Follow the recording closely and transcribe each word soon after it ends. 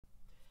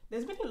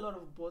There's been a lot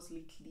of buzz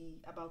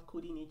lately about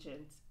coding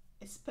agents,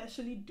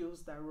 especially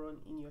those that run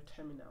in your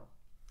terminal.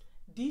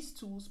 These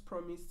tools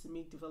promise to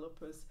make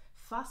developers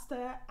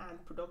faster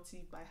and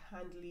productive by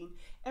handling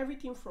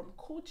everything from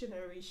code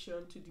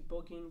generation to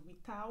debugging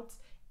without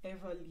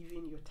ever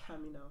leaving your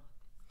terminal.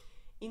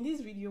 In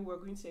this video, we're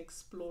going to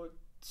explore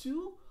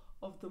two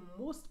of the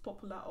most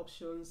popular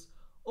options,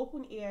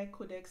 OpenAI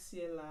Codex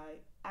CLI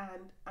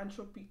and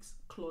Anthropic's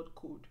Claude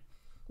Code.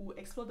 We'll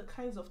explore the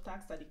kinds of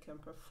tasks that it can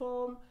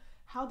perform,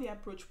 how they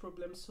approach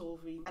problem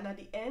solving, and at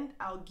the end,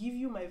 I'll give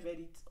you my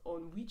verdict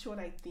on which one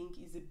I think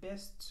is the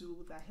best tool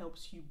that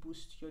helps you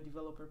boost your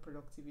developer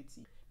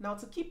productivity. Now,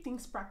 to keep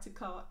things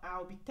practical,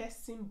 I'll be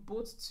testing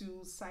both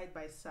tools side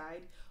by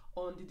side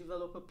on the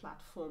developer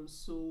platform.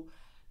 So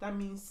that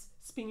means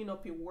spinning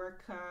up a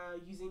worker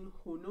using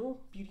Hono,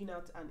 building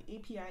out an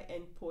API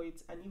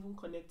endpoint, and even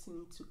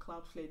connecting it to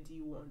Cloudflare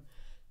D1.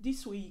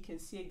 This way you can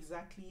see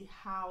exactly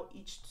how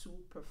each tool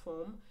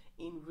perform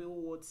in real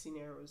world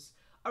scenarios.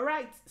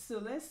 Alright, so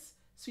let's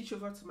switch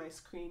over to my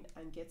screen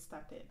and get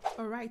started.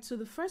 Alright, so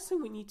the first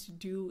thing we need to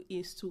do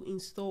is to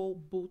install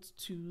both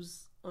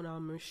tools on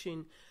our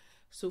machine.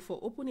 So for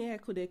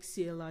OpenAI Codex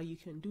CLI, you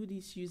can do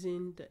this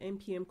using the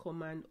npm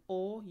command,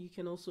 or you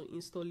can also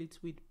install it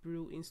with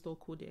brew install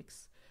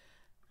codex.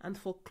 And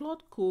for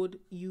Claude Code,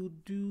 you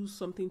do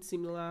something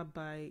similar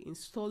by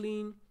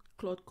installing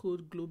Claude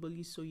Code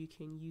globally so you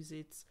can use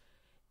it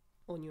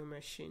on your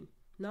machine.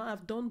 Now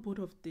I've done both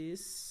of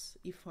this.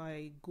 If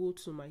I go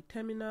to my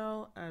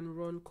terminal and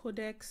run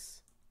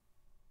codex,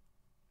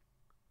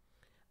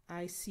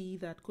 I see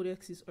that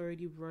codex is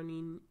already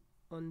running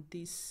on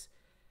this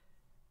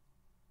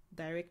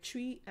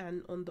directory,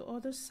 and on the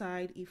other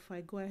side, if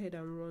I go ahead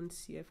and run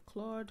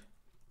cfclaud,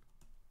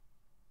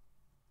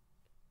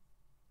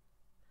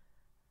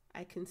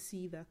 I can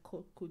see that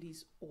code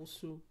is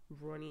also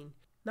running.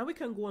 Now we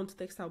can go on to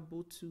test out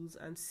both tools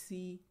and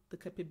see the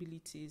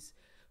capabilities.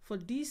 For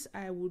this,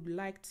 I would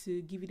like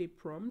to give it a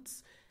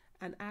prompt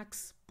and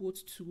ask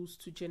both tools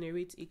to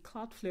generate a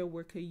Cloudflare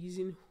worker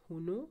using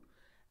Hono,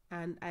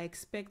 and I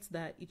expect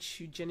that it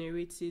should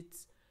generate it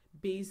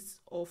based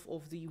off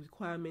of the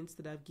requirements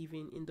that I've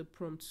given in the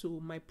prompt.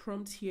 So my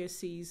prompt here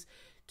says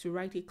to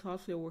write a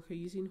Cloudflare worker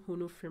using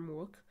Hono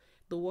framework.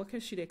 The worker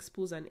should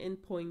expose an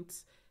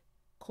endpoint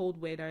called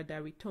weather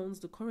that returns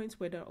the current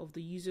weather of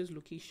the user's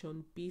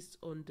location based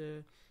on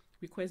the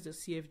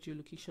request.cf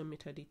geolocation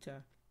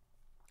metadata.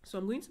 So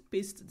I'm going to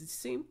paste the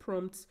same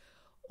prompt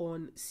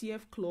on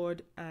cfclaud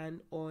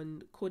and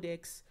on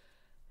codex,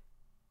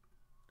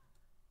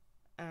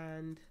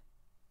 and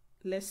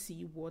let's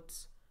see what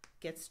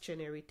gets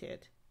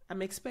generated.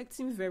 I'm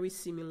expecting very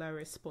similar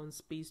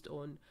response based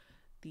on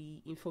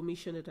the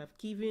information that I've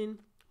given,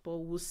 but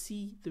we'll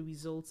see the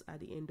results at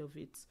the end of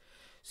it.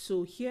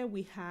 So here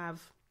we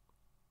have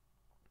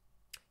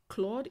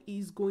Claude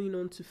is going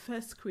on to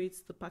first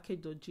create the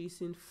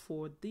package.json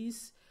for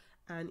this,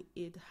 and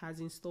it has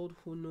installed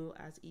Hono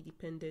as a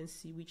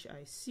dependency, which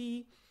I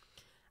see.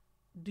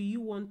 Do you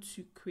want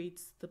to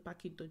create the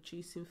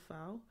package.json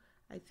file?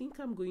 I think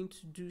I'm going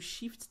to do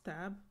Shift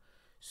Tab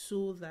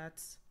so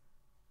that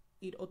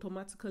it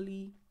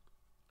automatically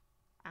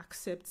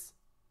accepts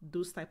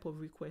those type of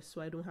requests,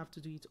 so I don't have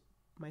to do it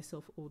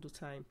myself all the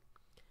time.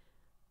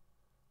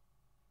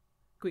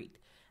 Great.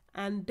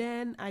 And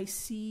then I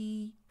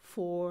see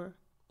for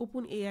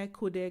OpenAI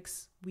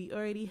Codex, we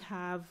already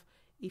have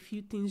a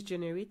few things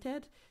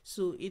generated.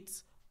 So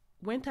it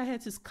went ahead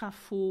to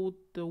scaffold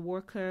the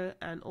worker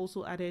and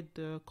also added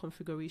the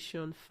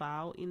configuration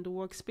file in the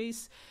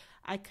workspace.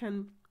 I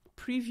can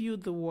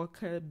preview the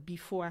worker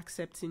before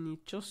accepting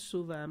it, just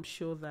so that I'm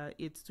sure that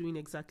it's doing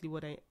exactly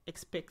what I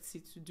expect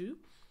it to do.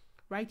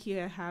 Right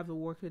here, I have a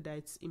worker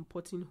that's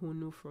importing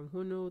Hono from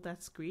Hono.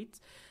 That's great.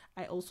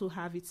 I also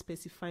have it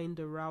specifying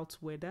the route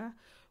weather,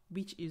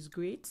 which is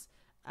great.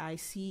 I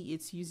see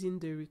it's using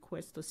the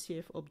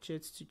request.cf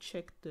object to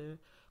check the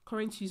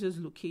current user's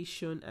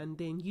location, and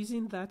then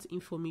using that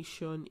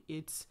information,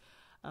 it's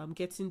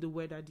getting the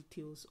weather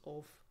details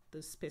of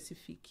the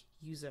specific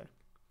user.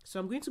 So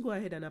I'm going to go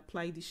ahead and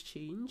apply this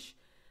change.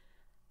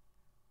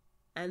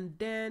 And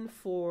then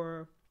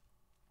for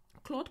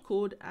Claude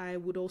Code, I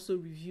would also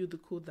review the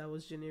code that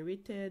was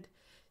generated.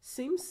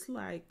 Seems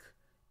like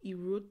he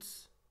wrote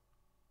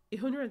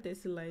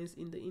 130 lines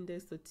in the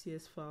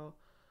index.ts file,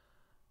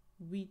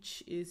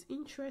 which is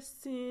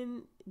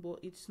interesting, but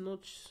it's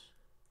not.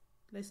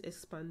 Let's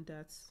expand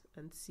that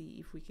and see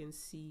if we can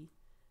see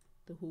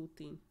the whole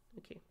thing.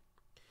 Okay.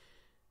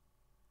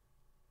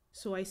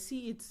 So I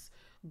see it's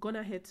gone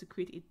ahead to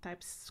create a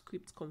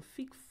TypeScript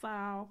config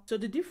file. So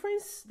the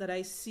difference that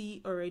I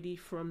see already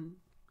from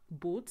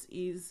both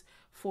is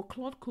for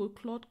Claude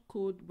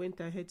Code went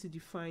ahead to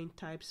define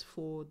types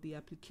for the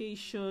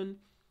application.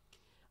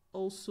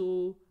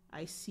 Also,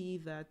 I see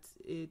that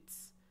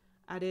it's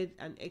added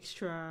an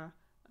extra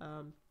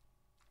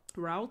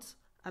route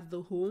at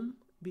the home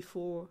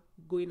before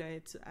going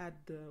ahead to add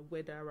the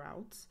weather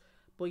routes,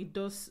 but it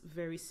does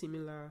very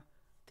similar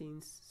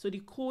things. So the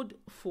code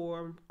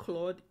for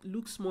Claude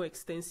looks more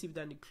extensive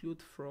than the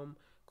code from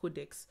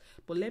Codex.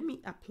 But let me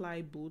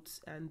apply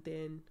both and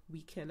then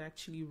we can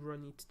actually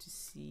run it to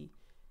see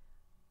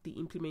the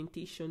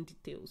implementation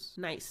details.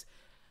 Nice.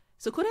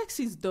 So Codex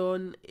is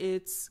done.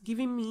 It's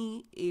giving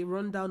me a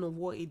rundown of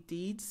what it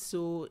did.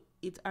 So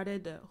it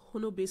added a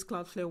Hono-based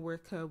Cloudflare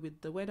worker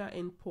with the weather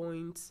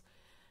endpoints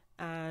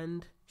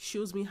and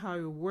shows me how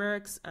it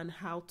works and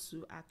how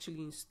to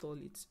actually install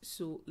it.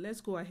 So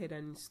let's go ahead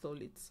and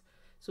install it.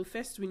 So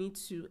first we need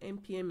to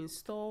npm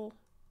install.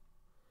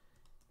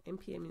 You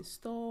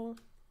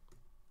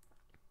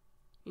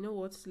know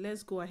what?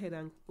 Let's go ahead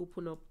and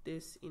open up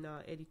this in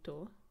our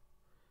editor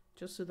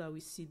just so that we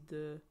see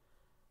the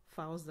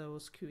files that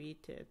was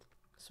created.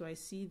 So I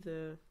see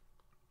the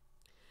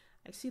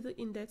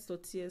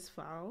index.ts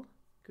file.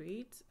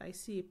 Great. I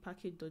see a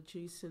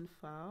package.json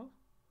file,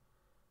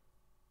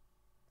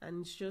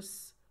 and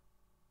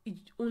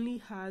it only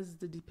has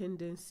the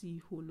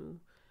dependency Hono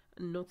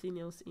and nothing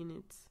else in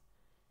it.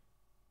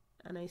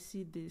 And I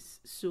see this,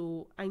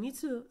 so I need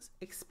to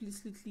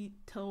explicitly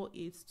tell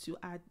it to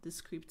add the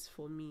scripts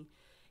for me.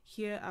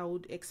 Here I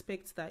would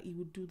expect that it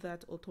would do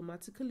that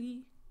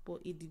automatically,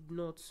 but it did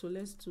not. So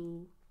let's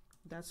do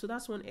that. So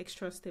that's one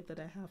extra step that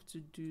I have to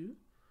do.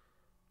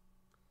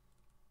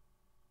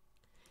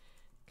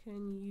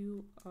 Can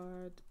you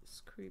add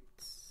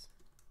scripts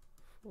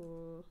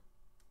for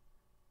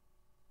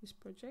this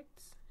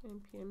project?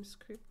 npm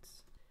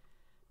scripts.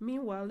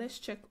 Meanwhile, let's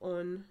check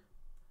on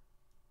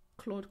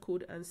Claude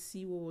Code and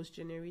see what was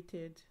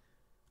generated.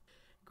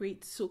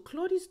 Great. So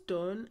Claude is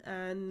done,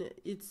 and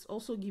it's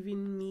also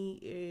giving me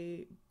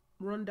a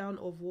rundown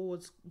of what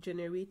was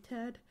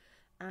generated,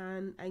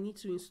 and I need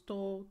to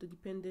install the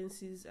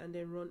dependencies and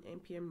then run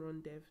npm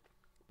run dev.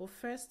 But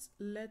first,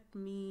 let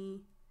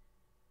me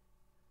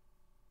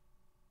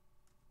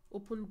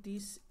open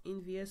this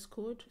in VS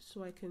Code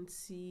so I can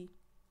see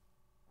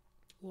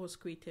what was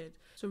created.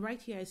 So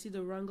right here I see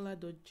the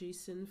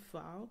wrangler.json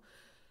file.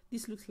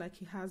 This looks like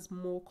it has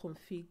more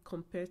config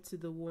compared to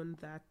the one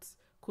that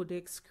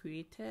Codex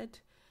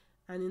created.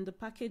 And in the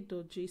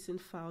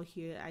package.json file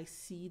here, I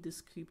see the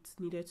scripts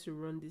needed to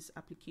run this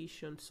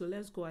application. So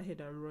let's go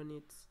ahead and run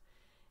it.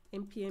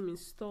 npm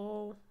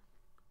install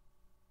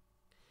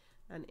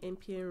and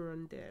npm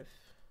run dev.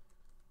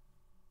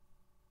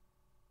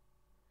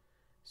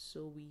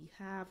 So we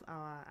have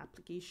our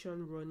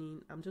application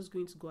running. I'm just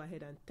going to go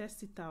ahead and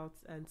test it out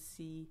and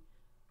see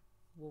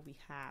what we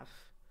have.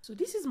 So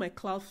this is my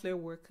Cloudflare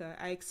worker.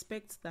 I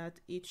expect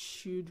that it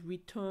should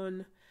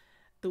return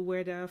the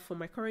weather for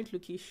my current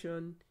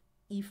location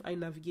if I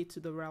navigate to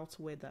the route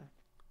weather.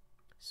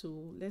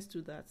 So let's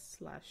do that,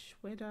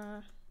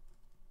 /weather.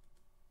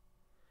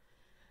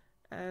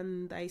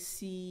 And I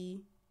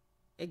see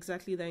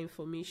exactly that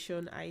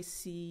information. I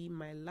see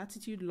my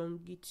latitude,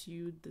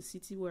 longitude, the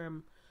city where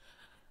I'm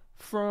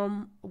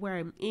from, where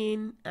I'm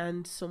in,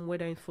 and some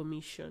weather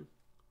information.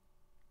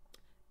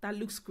 That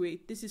looks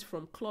great. This is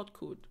from Claude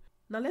Code.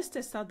 Now let's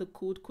test out the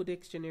code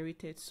Codex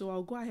generated. So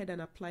I'll go ahead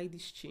and apply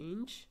this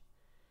change.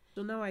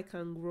 So now I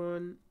can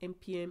run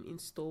npm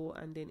install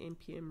and then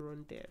npm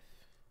run dev.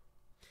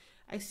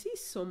 I see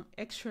some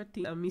extra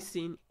things are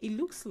missing. It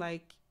looks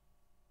like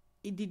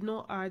it did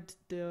not add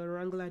the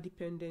Wrangler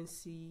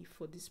dependency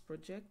for this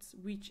project,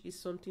 which is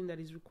something that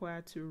is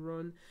required to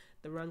run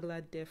the Wrangler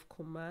dev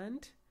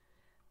command.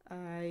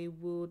 I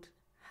would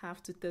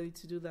have to tell you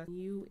to do that.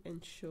 You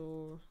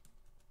ensure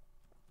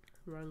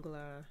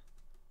Wrangler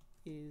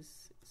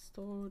is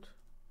stored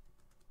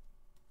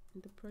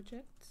in the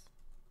project.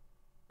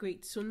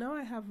 Great, so now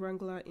I have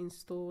Wrangler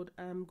installed.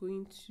 I'm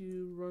going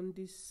to run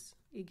this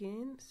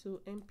again.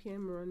 So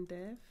npm run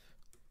dev,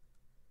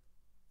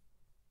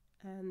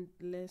 and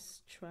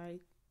let's try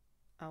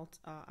out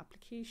our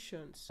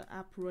application. So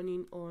app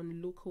running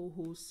on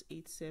localhost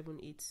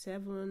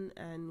 8787,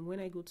 and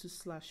when I go to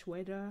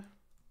 /weather,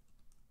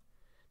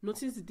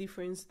 notice the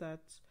difference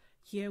that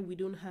here we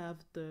don't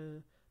have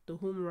the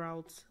home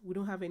route. We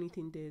don't have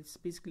anything there. It's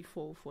basically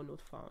for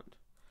not found.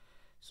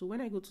 So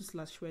when I go to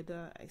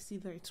 /weather, I see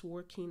that it's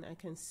working. I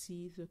can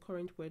see the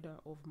current weather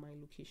of my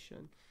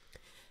location.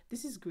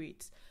 This is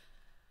great.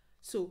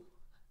 So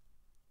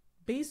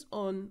based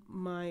on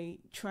my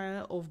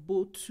trial of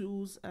both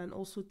tools and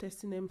also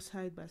testing them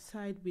side by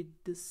side with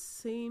the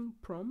same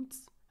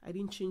prompts, I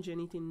didn't change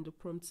anything in the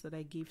prompts that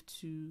I gave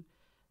to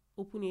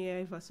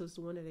OpenAI versus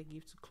the one that I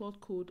gave to Claude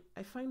Code.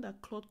 I find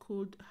that Claude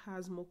Code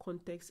has more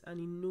context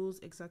and it knows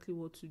exactly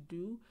what to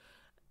do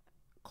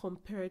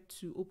compared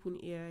to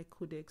OpenAI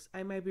Codex.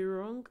 I might be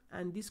wrong,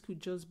 and this could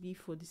just be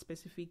for the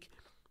specific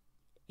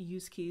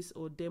use case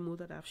or demo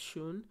that I've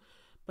shown,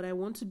 but I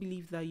want to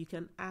believe that you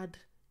can add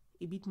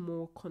a bit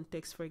more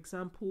context. For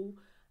example,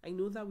 I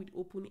know that with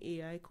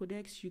OpenAI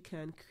Codex, you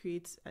can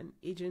create an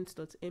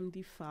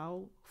agent.md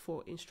file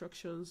for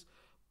instructions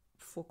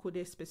for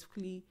Codex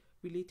specifically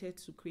related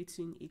to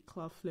creating a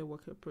Cloudflare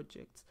worker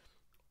project.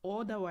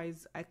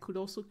 Otherwise, I could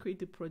also create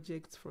the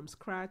project from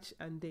scratch,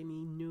 and then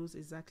it knows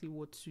exactly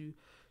what to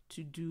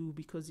do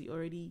because it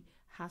already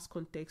has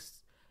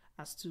context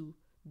as to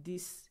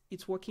this.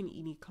 It's working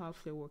in a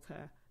Cloudflare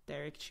worker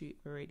directory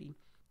already.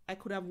 I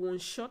could have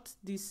one-shot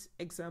this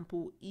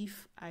example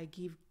if I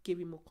gave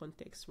him more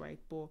context, right?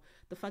 But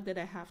the fact that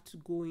I have to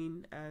go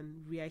in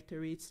and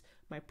reiterate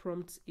my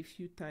prompt a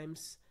few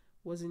times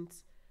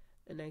wasn't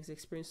a nice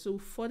experience. So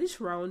for this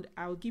round,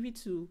 I'll give it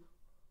to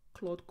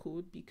Claude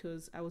Code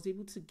because I was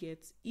able to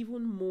get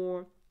even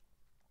more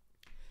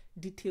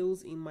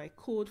details in my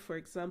code. For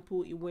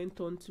example, it went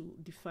on to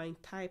define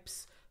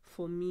types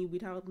for me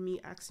without me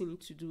asking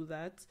it to do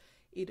that.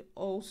 It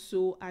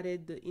also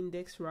added the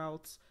index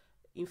routes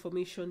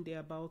information there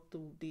about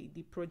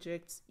the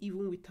projects,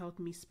 even without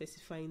me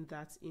specifying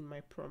that in my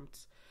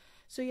prompt.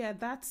 So yeah,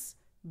 that's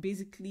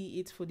basically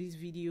it for this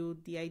video.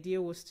 The idea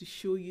was to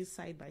show you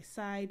side by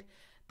side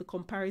the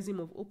comparison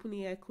of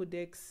OpenAI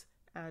Codex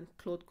and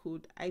Claude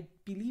Code. I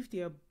believe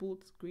they are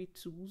both great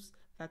tools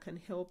that can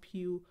help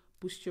you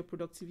boost your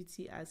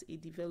productivity as a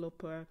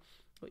developer,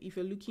 or if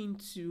you're looking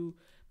to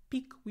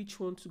pick which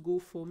one to go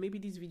for, maybe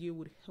this video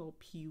would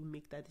help you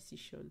make that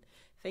decision.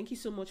 Thank you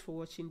so much for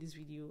watching this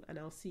video, and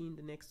I'll see you in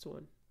the next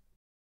one.